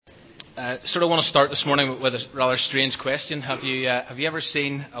Sort of want to start this morning with a rather strange question. Have you ever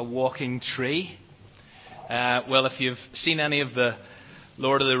seen a walking tree? Well, if you've seen any of the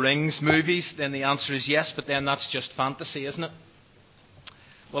Lord of the Rings movies, then the answer is yes, but then that's just fantasy, isn't it?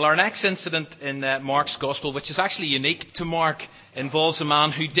 Well, our next incident in Mark's Gospel, which is actually unique to Mark, involves a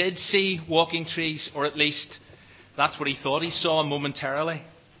man who did see walking trees, or at least that's what he thought he saw momentarily.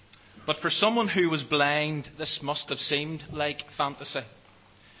 But for someone who was blind, this must have seemed like fantasy.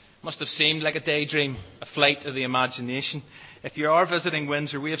 Must have seemed like a daydream, a flight of the imagination. If you are visiting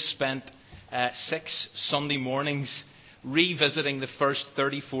Windsor, we have spent 6 Sunday mornings revisiting the first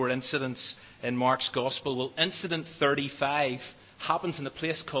 34 incidents in Mark's Gospel. Well, incident 35 happens in a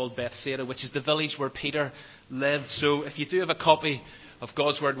place called Bethsaida, which is the village where Peter lived. So if you do have a copy of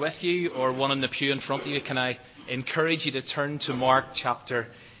God's Word with you, or one in the pew in front of you, can I encourage you to turn to Mark chapter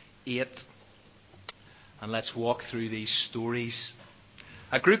 8, and let's walk through these stories.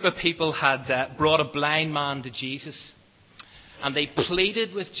 A group of people had brought a blind man to Jesus, and they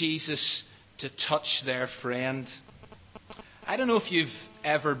pleaded with Jesus to touch their friend. I don't know if you've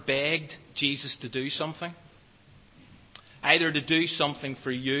ever begged Jesus to do something, either to do something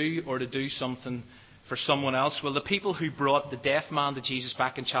for you or to do something for someone else. Well, the people who brought the deaf man to Jesus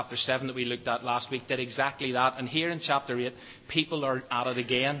back in chapter 7 that we looked at last week did exactly that. And here in chapter 8, people are at it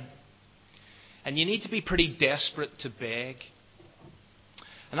again. And you need to be pretty desperate to beg.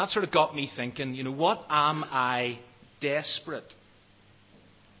 And that sort of got me thinking, what am I desperate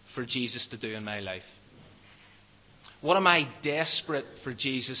for Jesus to do in my life? What am I desperate for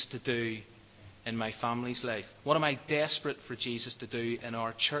Jesus to do in my family's life? What am I desperate for Jesus to do in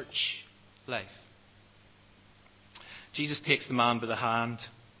our church life? Jesus takes the man by the hand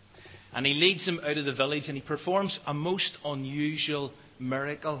and he leads him out of the village, and he performs a most unusual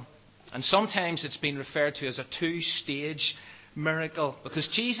miracle. And sometimes it's been referred to as a 2-stage miracle, because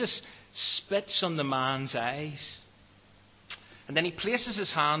Jesus spits on the man's eyes, and then he places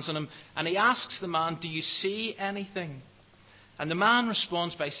his hands on him and he asks the man, "Do you see anything?" And the man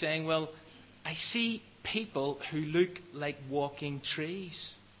responds by saying, "Well, I see people who look like walking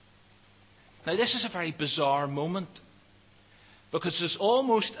trees." Now, this is a very bizarre moment, because it's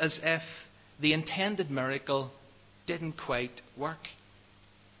almost as if the intended miracle didn't quite work.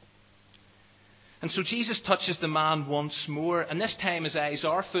 And so Jesus touches the man once more, and this time his eyes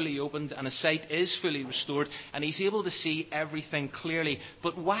are fully opened and his sight is fully restored, and he's able to see everything clearly.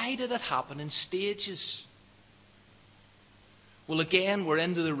 But why did it happen in stages? Well, again, we're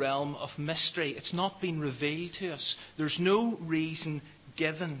into the realm of mystery. It's not been revealed to us. There's no reason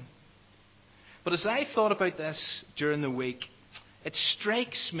given. But as I thought about this during the week, it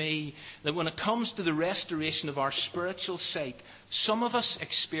strikes me that when it comes to the restoration of our spiritual sight, some of us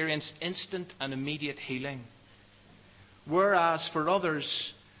experience instant and immediate healing, whereas for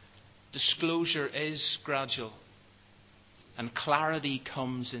others, disclosure is gradual and clarity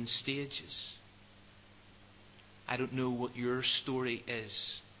comes in stages. I don't know what your story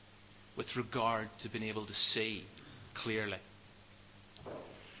is with regard to being able to see clearly.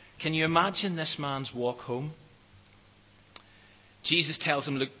 Can you imagine this man's walk home? Jesus tells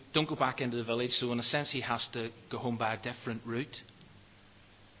him, "Look, don't go back into the village." So in a sense, he has to go home by a different route.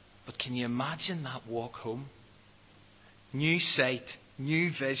 But can you imagine that walk home? New sight,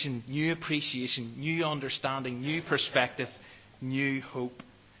 new vision, new appreciation, new understanding, new perspective, new hope.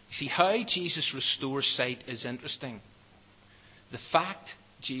 You see, how Jesus restores sight is interesting. The fact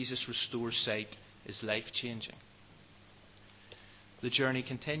Jesus restores sight is life-changing. The journey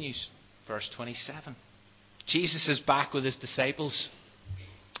continues. Verse 27. Jesus is back with his disciples,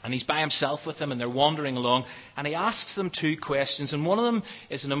 and he's by himself with them, and they're wandering along, and he asks them 2 questions, and one of them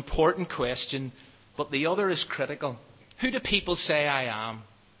is an important question, but the other is critical. Who do people say I am?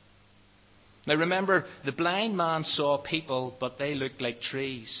 Now remember, the blind man saw people, but they looked like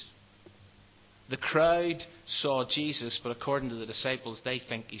trees. The crowd saw Jesus, but according to the disciples, they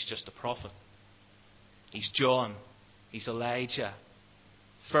think he's just a prophet. He's John. He's Elijah.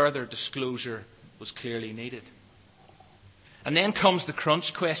 Further disclosure was clearly needed. And then comes the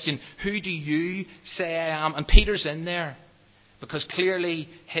crunch question: who do you say I am? And Peter's in there, because clearly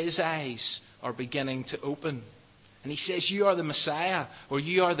his eyes are beginning to open. And he says, "You are the Messiah," or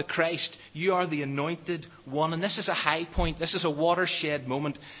 "You are the Christ, you are the anointed one." And this is a high point. This is a watershed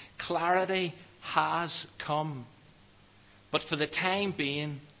moment. Clarity has come. But for the time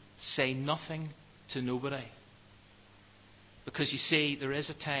being, say nothing to nobody. Because you see, there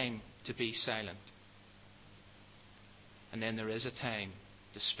is a time to be silent. And then there is a time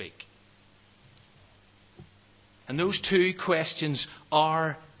to speak. And those 2 questions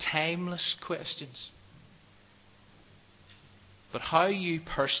are timeless questions. But how you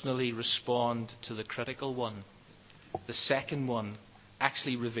personally respond to the critical one, the second one,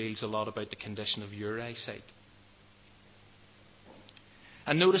 actually reveals a lot about the condition of your eyesight.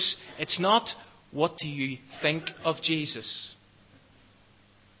 And notice, it's not what do you think of Jesus.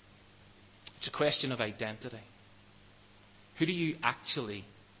 It's a question of identity. Who do you actually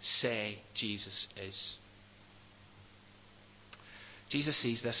say Jesus is? Jesus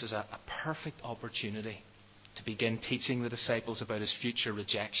sees this as a perfect opportunity to begin teaching the disciples about his future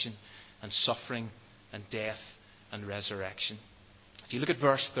rejection and suffering and death and resurrection. If you look at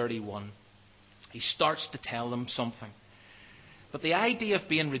verse 31, he starts to tell them something. But the idea of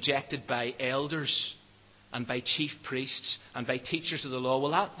being rejected by elders and by chief priests and by teachers of the law,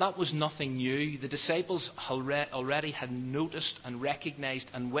 well, that was nothing new. The disciples already had noticed and recognized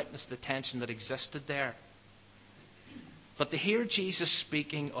and witnessed the tension that existed there. But to hear Jesus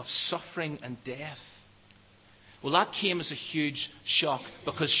speaking of suffering and death, well, that came as a huge shock,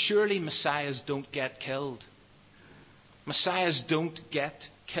 because surely Messiahs don't get killed. Messiahs don't get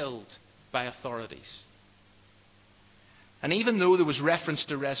killed by authorities. And even though there was reference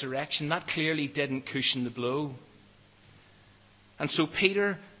to resurrection, that clearly didn't cushion the blow. And so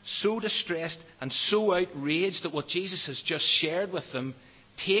Peter, so distressed and so outraged at what Jesus has just shared with them,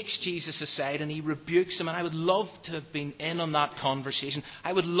 takes Jesus aside and he rebukes him. And I would love to have been in on that conversation.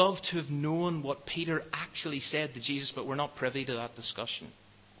 I would love to have known what Peter actually said to Jesus, but we're not privy to that discussion.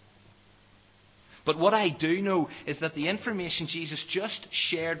 But what I do know is that the information Jesus just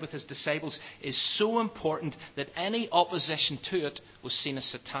shared with his disciples is so important that any opposition to it was seen as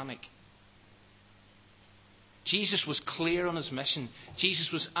satanic. Jesus was clear on his mission. Jesus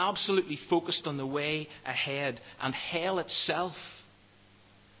was absolutely focused on the way ahead, and hell itself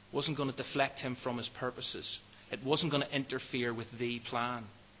wasn't going to deflect him from his purposes. It wasn't going to interfere with the plan.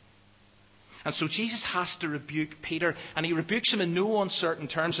 And so Jesus has to rebuke Peter, and he rebukes him in no uncertain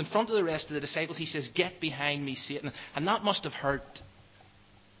terms. In front of the rest of the disciples, he says, "Get behind me, Satan." And that must have hurt.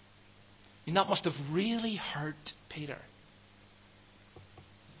 And that must have really hurt Peter.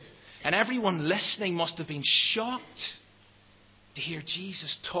 And everyone listening must have been shocked to hear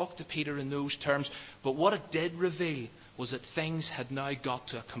Jesus talk to Peter in those terms. But what it did reveal was that things had now got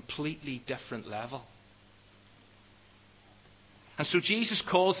to a completely different level. And so Jesus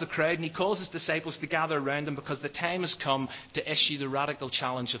calls the crowd and he calls his disciples to gather around him, because the time has come to issue the radical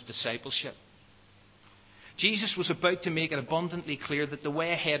challenge of discipleship. Jesus was about to make it abundantly clear that the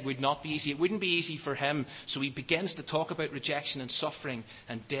way ahead would not be easy. It wouldn't be easy for him. So he begins to talk about rejection and suffering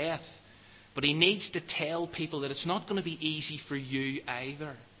and death. But he needs to tell people that it's not going to be easy for you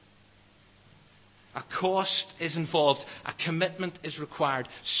either. A cost is involved. A commitment is required.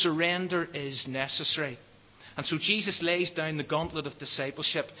 Surrender is necessary. And so Jesus lays down the gauntlet of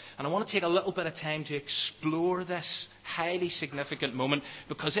discipleship. And I want to take a little bit of time to explore this highly significant moment.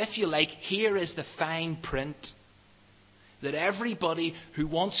 Because if you like, here is the fine print that everybody who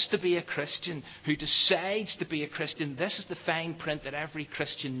wants to be a Christian, who decides to be a Christian, this is the fine print that every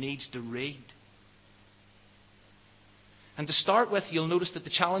Christian needs to read. And to start with, you'll notice that the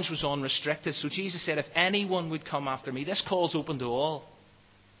challenge was unrestricted. So Jesus said, if anyone would come after me, this call's open to all.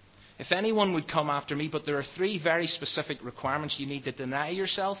 If anyone would come after me, but there are three very specific requirements. You need to deny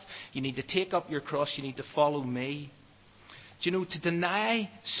yourself, you need to take up your cross, you need to follow me. Do you know, to deny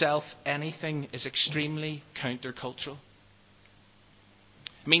self anything is extremely countercultural.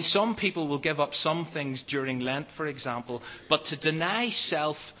 I mean, some people will give up some things during Lent, for example, but to deny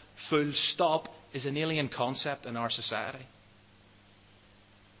self full stop is an alien concept in our society.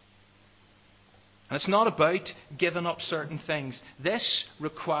 And it's not about giving up certain things. This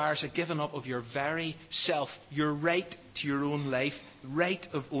requires a giving up of your very self, your right to your own life, right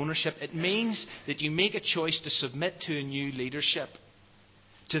of ownership. It means that you make a choice to submit to a new leadership,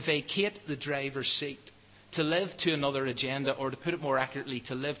 to vacate the driver's seat, to live to another agenda, or to put it more accurately,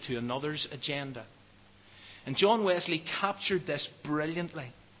 to live to another's agenda. And John Wesley captured this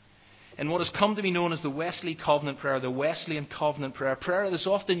brilliantly in what has come to be known as the Wesley Covenant Prayer, the Wesleyan Covenant Prayer, a prayer that is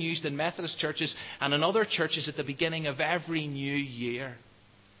often used in Methodist churches and in other churches at the beginning of every new year.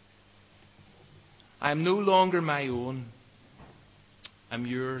 I am no longer my own, I'm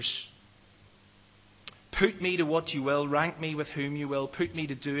yours. Put me to what you will, rank me with whom you will, put me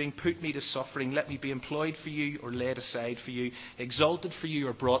to doing, put me to suffering, let me be employed for you or laid aside for you, exalted for you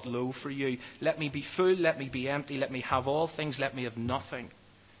or brought low for you. Let me be full, let me be empty, let me have all things, let me have nothing.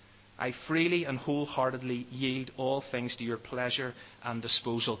 I freely and wholeheartedly yield all things to your pleasure and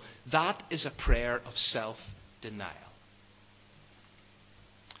disposal. That is a prayer of self-denial.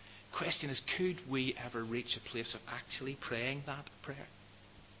 Question is, could we ever reach a place of actually praying that prayer?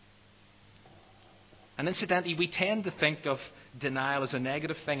 And incidentally, we tend to think of denial as a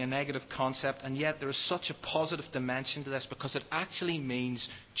negative thing, a negative concept, and yet there is such a positive dimension to this because it actually means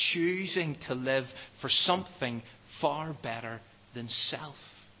choosing to live for something far better than self.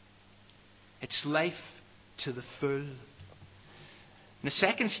 It's life to the full. And the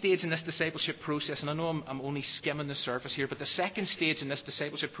second stage in this discipleship process, and I know I'm only skimming the surface here, but the second stage in this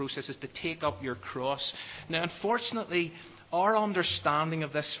discipleship process is to take up your cross. Now, unfortunately, our understanding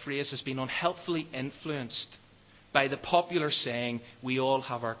of this phrase has been unhelpfully influenced by the popular saying, we all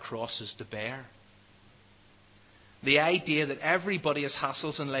have our crosses to bear. The idea that everybody has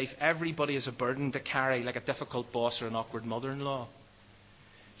hassles in life, everybody has a burden to carry, like a difficult boss or an awkward mother-in-law.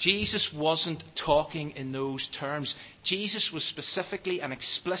 Jesus wasn't talking in those terms. Jesus was specifically and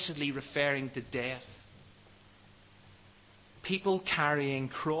explicitly referring to death. People carrying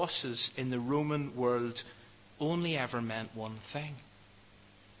crosses in the Roman world only ever meant one thing.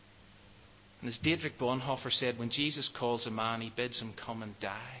 And as Dietrich Bonhoeffer said, when Jesus calls a man, he bids him come and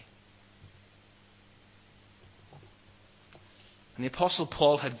die. And the Apostle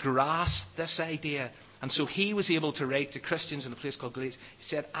Paul had grasped this idea, and so he was able to write to Christians in a place called Galatians. He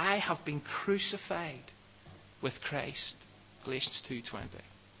said, I have been crucified with Christ. Galatians 2:20.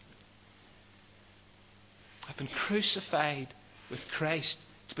 I've been crucified with Christ.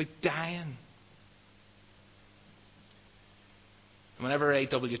 It's about dying. And whenever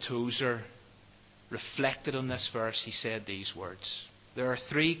A.W. Tozer reflected on this verse, he said these words. There are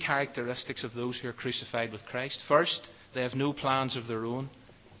three characteristics of those who are crucified with Christ. First, they have no plans of their own.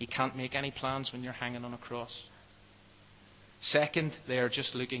 You can't make any plans when you're hanging on a cross. Second, they are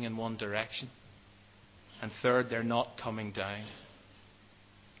just looking in one direction. And third, they're not coming down.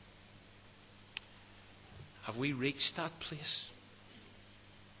 Have we reached that place?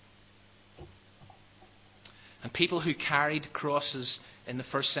 And people who carried crosses in the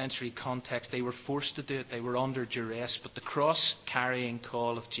first century context, they were forced to do it. They were under duress. But the cross-carrying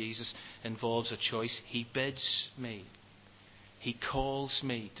call of Jesus involves a choice. He bids me. He calls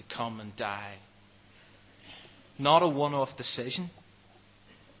me to come and die. Not a one-off decision,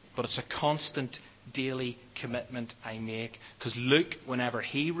 but it's a constant daily commitment I make. Because Luke, whenever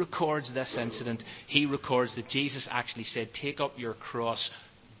he records this incident, he records that Jesus actually said, take up your cross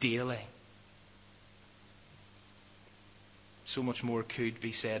daily. So much more could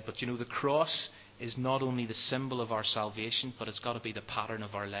be said. But you know, the cross is not only the symbol of our salvation, but it's got to be the pattern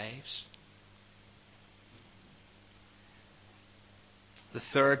of our lives. The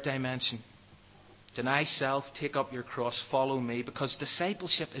third dimension. Deny self, take up your cross, follow me. Because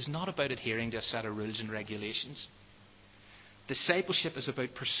discipleship is not about adhering to a set of rules and regulations. Discipleship is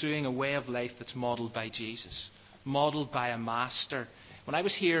about pursuing a way of life that's modelled by Jesus. Modelled by a master. When I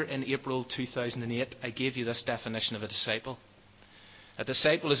was here in April 2008, I gave you this definition of a disciple. A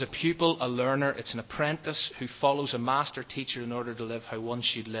disciple is a pupil, a learner. It's an apprentice who follows a master teacher in order to live how one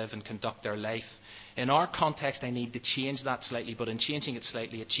should live and conduct their life. In our context, I need to change that slightly, but in changing it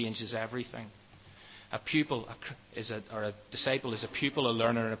slightly, it changes everything. A pupil or a disciple is a pupil, a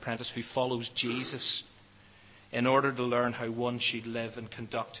learner, an apprentice who follows Jesus in order to learn how one should live and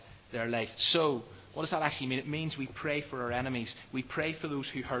conduct their life. So, what does that actually mean? It means we pray for our enemies. We pray for those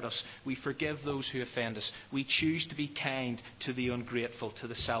who hurt us. We forgive those who offend us. We choose to be kind to the ungrateful, to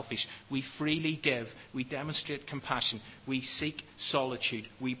the selfish. We freely give. We demonstrate compassion. We seek solitude.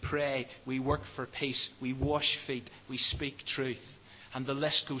 We pray. We work for peace. We wash feet. We speak truth. And the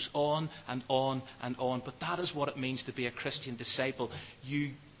list goes on and on and on. But that is what it means to be a Christian disciple.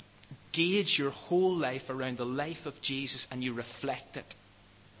 You gauge your whole life around the life of Jesus and you reflect it.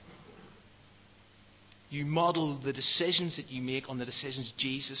 You model the decisions that you make on the decisions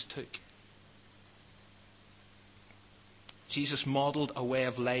Jesus took. Jesus modeled a way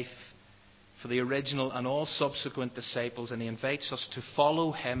of life for the original and all subsequent disciples, and he invites us to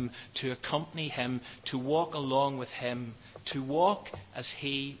follow him, to accompany him, to walk along with him, to walk as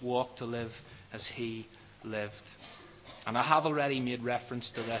he walked, to live as he lived. And I have already made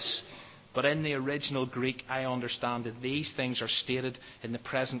reference to this, but in the original Greek, I understand that these things are stated in the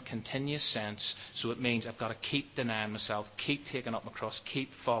present continuous sense. So it means I've got to keep denying myself, keep taking up my cross, keep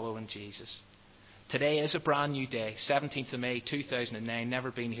following Jesus. Today is a brand new day, 17th of May 2009,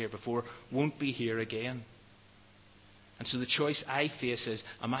 never been here before, won't be here again. And so the choice I face is,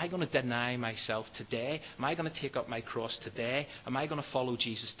 am I going to deny myself today? Am I going to take up my cross today? Am I going to follow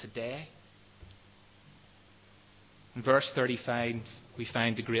Jesus today? In verse 35, we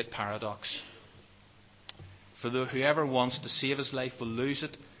find the great paradox. For whoever wants to save his life will lose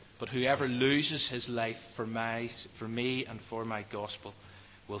it, but whoever loses his life for me and for my gospel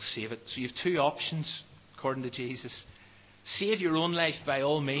will save it. So you have two options, according to Jesus. Save your own life by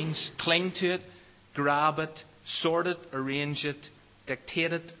all means. Cling to it. grab it, sort it, arrange it,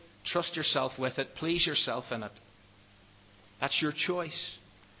 dictate it, trust yourself with it, please yourself in it. That's your choice.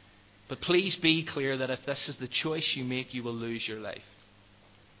 But please be clear that if this is the choice you make, you will lose your life.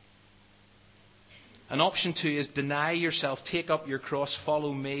 And option 2 is deny yourself, take up your cross,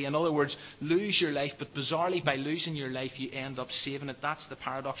 follow me. In other words, lose your life, but bizarrely by losing your life you end up saving it. That's the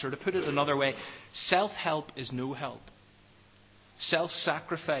paradox. Or to put it another way, self-help is no help.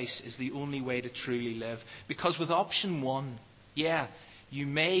 Self-sacrifice is the only way to truly live. Because with option 1, you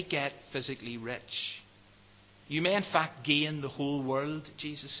may get physically rich. You may in fact gain the whole world,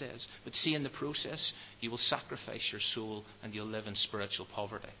 Jesus says. But see, in the process, you will sacrifice your soul and you'll live in spiritual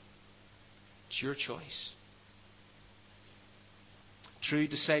poverty. It's your choice. True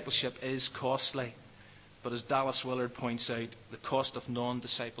discipleship is costly. But as Dallas Willard points out, the cost of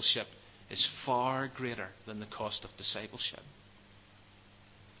non-discipleship is far greater than the cost of discipleship.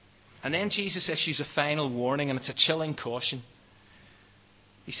 And then Jesus issues a final warning, and it's a chilling caution.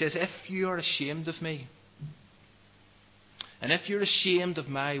 He says, if you are ashamed of me, and if you're ashamed of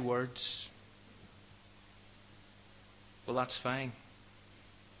my words, well, that's fine.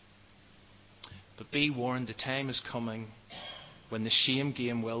 But be warned, the time is coming when the shame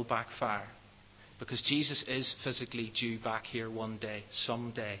game will backfire. Because Jesus is physically due back here one day,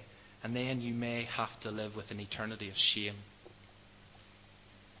 someday. And then you may have to live with an eternity of shame.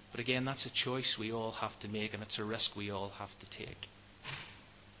 But again, that's a choice we all have to make, and it's a risk we all have to take.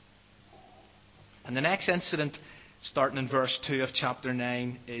 And the next incident, starting in verse 2 of chapter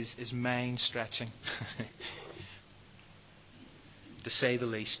 9, is mind-stretching. To say the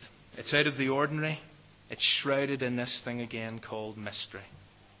least. It's out of the ordinary. It's shrouded in this thing again called mystery.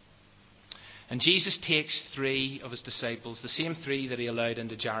 And Jesus takes 3 of his disciples, the same 3 that he allowed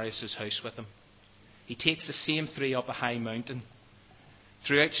into Jairus' house with him. He takes the same 3 up a high mountain.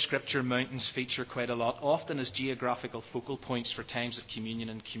 Throughout Scripture, mountains feature quite a lot, often as geographical focal points for times of communion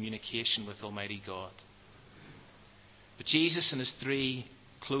and communication with Almighty God. But Jesus and his 3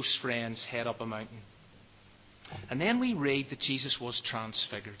 close friends head up a mountain. And then we read that Jesus was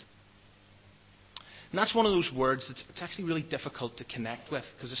transfigured. And that's one of those words that's it's actually really difficult to connect with,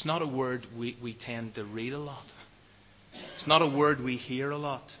 because it's not a word we tend to read a lot. It's not a word we hear a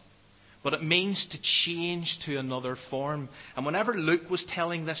lot. But it means to change to another form. And whenever Luke was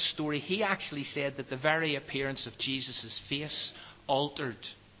telling this story, he actually said that the very appearance of Jesus' face altered.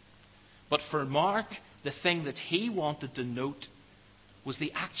 But for Mark, the thing that he wanted to note was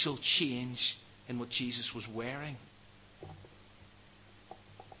the actual change in what Jesus was wearing.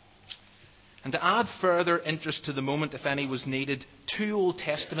 And to add further interest to the moment, if any was needed, 2 Old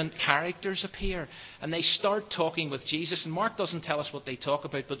Testament characters appear. And they start talking with Jesus. And Mark doesn't tell us what they talk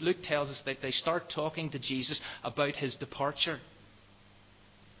about, but Luke tells us that they start talking to Jesus about his departure.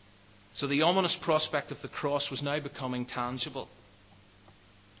 So the ominous prospect of the cross was now becoming tangible.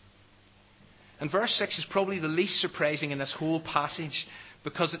 And verse 6 is probably the least surprising in this whole passage,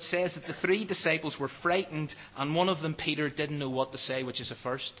 because it says that the 3 disciples were frightened, and one of them, Peter, didn't know what to say, which is a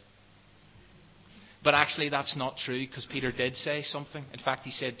first. But actually that's not true, because Peter did say something. In fact,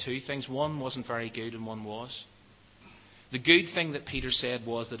 he said 2 things. One wasn't very good and one was. The good thing that Peter said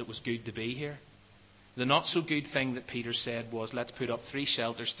was that it was good to be here. The not so good thing that Peter said was, let's put up 3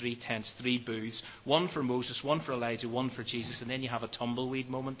 shelters, 3 tents, 3 booths. 1 for Moses, 1 for Elijah, 1 for Jesus. And then you have a tumbleweed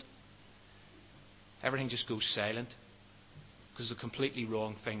moment. Everything just goes silent. Because it's a completely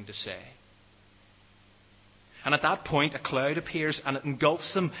wrong thing to say. And at that point, a cloud appears and it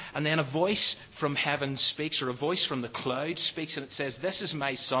engulfs them. And then a voice from heaven speaks, or a voice from the cloud speaks, and it says, this is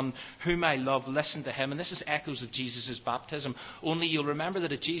my son, whom I love, listen to him. And this is echoes of Jesus' baptism. Only you'll remember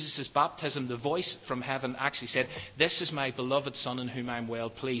that at Jesus' baptism, the voice from heaven actually said, this is my beloved son in whom I'm well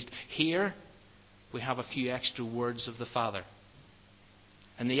pleased. Here, we have a few extra words of the Father.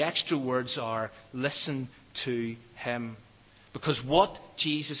 And the extra words are, listen to him. Because what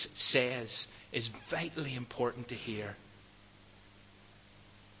Jesus says is vitally important to hear.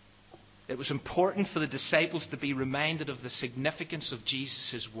 It was important for the disciples to be reminded of the significance of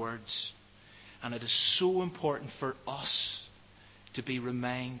Jesus' words. And it is so important for us to be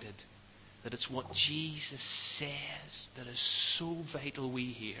reminded that it's what Jesus says that is so vital we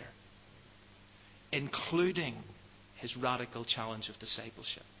hear, including his radical challenge of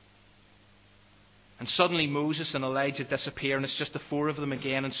discipleship. And suddenly Moses and Elijah disappear, and it's just the 4 of them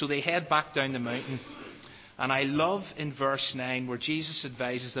again. And so they head back down the mountain. And I love in verse 9 where Jesus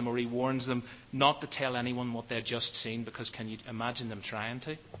advises them, or he warns them, not to tell anyone what they've just seen, because can you imagine them trying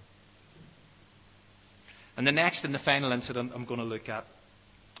to? And the next and the final incident I'm going to look at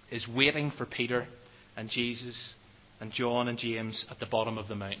is waiting for Peter and Jesus and John and James at the bottom of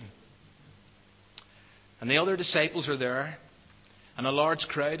the mountain. And the other disciples are there. And a large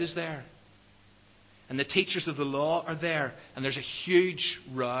crowd is there. And the teachers of the law are there. And there's a huge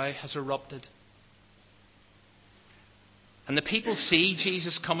row has erupted. And the people see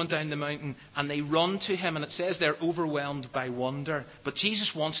Jesus coming down the mountain and they run to him. And it says they're overwhelmed by wonder. But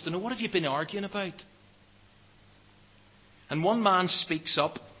Jesus wants to know, what have you been arguing about? And one man speaks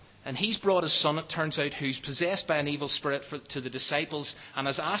up. And he's brought his son, it turns out, who's possessed by an evil spirit to the disciples, and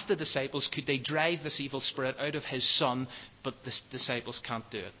has asked the disciples, could they drive this evil spirit out of his son? But the disciples can't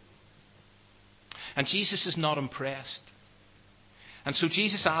do it. And Jesus is not impressed. And so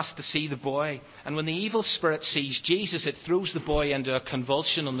Jesus asks to see the boy. And when the evil spirit sees Jesus, it throws the boy into a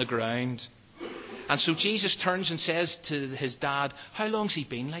convulsion on the ground. And so Jesus turns and says to his dad, how long's he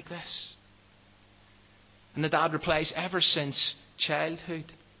been like this? And the dad replies, ever since childhood.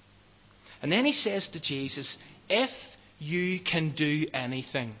 And then he says to Jesus, if you can do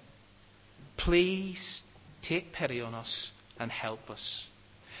anything, please take pity on us and help us.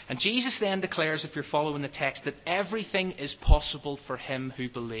 And Jesus then declares, if you're following the text, that everything is possible for him who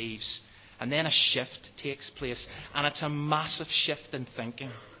believes. And then a shift takes place. And it's a massive shift in thinking.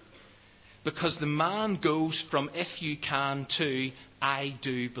 Because the man goes from if you can to I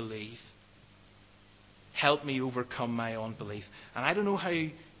do believe. Help me overcome my unbelief. And I don't know how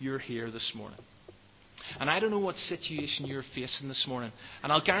you're here this morning. And I don't know what situation you're facing this morning.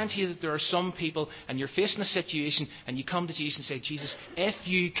 And I'll guarantee you that there are some people, and you're facing a situation, and you come to Jesus and say, Jesus, if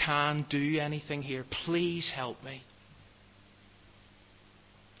you can do anything here, please help me.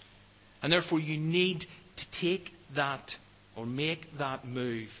 And therefore you need to take that, or make that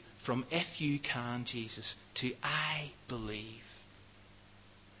move from if you can, Jesus, to I believe.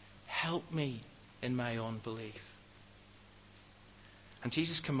 Help me in my unbelief. And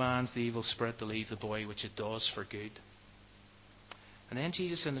Jesus commands the evil spirit to leave the boy, which it does for good. And then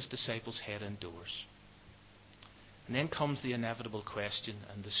Jesus and his disciples head indoors. And then comes the inevitable question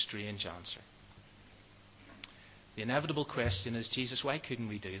and the strange answer. The inevitable question is, Jesus, why couldn't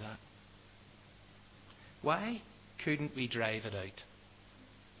we do that? Why couldn't we drive it out?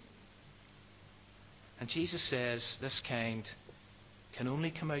 And Jesus says this kind can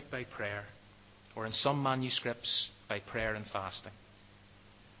only come out by prayer, or in some manuscripts, by prayer and fasting.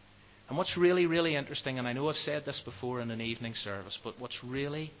 And what's really, really interesting, and I know I've said this before in an evening service, but what's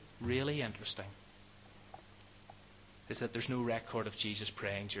really, really interesting is that there's no record of Jesus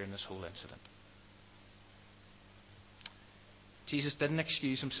praying during this whole incident. Jesus didn't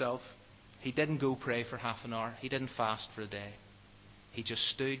excuse himself. He didn't go pray for half an hour. He didn't fast for a day. He just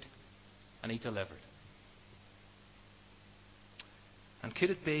stood and he delivered. And could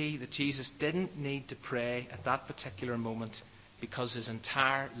it be that Jesus didn't need to pray at that particular moment because his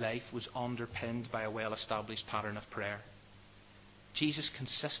entire life was underpinned by a well-established pattern of prayer? Jesus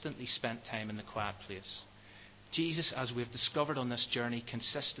consistently spent time in the quiet place. Jesus, as we've discovered on this journey,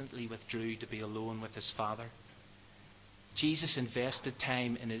 consistently withdrew to be alone with his Father. Jesus invested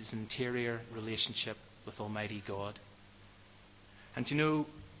time in his interior relationship with Almighty God. And you know,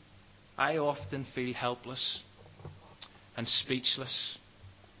 I often feel helpless and speechless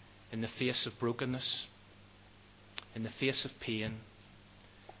in the face of brokenness, in the face of pain,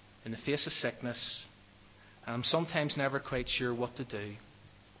 in the face of sickness, and I'm sometimes never quite sure what to do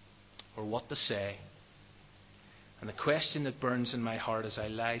or what to say. And the question that burns in my heart as I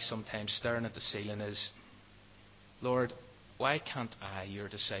lie sometimes staring at the ceiling is, Lord, why can't I, your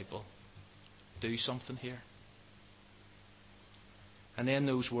disciple, do something here? And then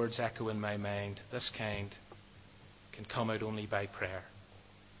those words echo in my mind, this kind can come out only by prayer.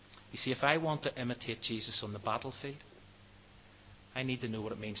 You see, if I want to imitate Jesus on the battlefield, I need to know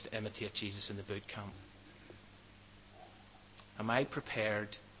what it means to imitate Jesus in the boot camp. Am I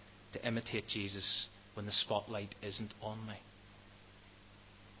prepared to imitate Jesus when the spotlight isn't on me?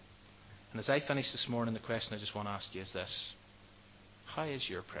 And as I finish this morning, the question I just want to ask you is this. How is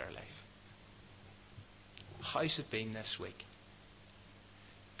your prayer life? How's it been this week?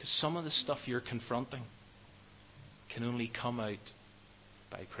 Because some of the stuff you're confronting can only come out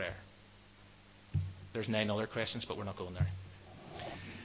by prayer. There's 9 other questions, but we're not going there.